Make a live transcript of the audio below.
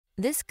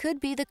This could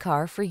be the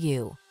car for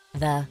you.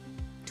 The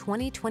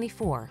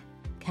 2024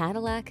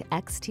 Cadillac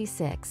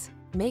XT6.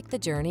 Make the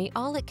journey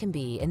all it can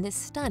be in this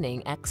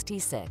stunning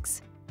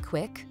XT6.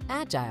 Quick,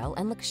 agile,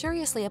 and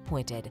luxuriously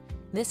appointed,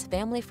 this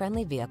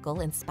family-friendly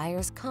vehicle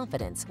inspires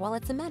confidence while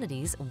its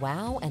amenities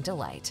wow and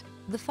delight.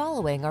 The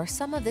following are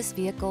some of this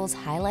vehicle's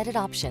highlighted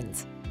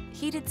options: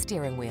 heated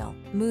steering wheel,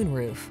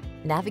 moonroof,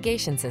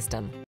 navigation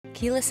system,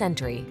 keyless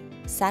entry,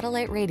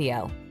 satellite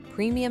radio,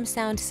 premium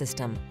sound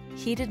system,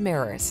 heated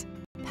mirrors,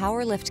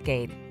 power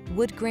liftgate,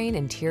 woodgrain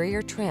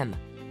interior trim,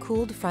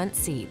 cooled front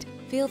seat.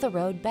 Feel the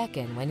road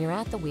beckon when you're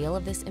at the wheel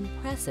of this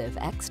impressive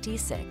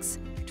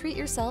XT6. Treat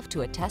yourself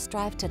to a test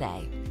drive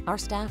today. Our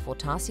staff will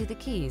toss you the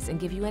keys and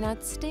give you an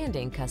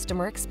outstanding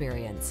customer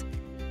experience.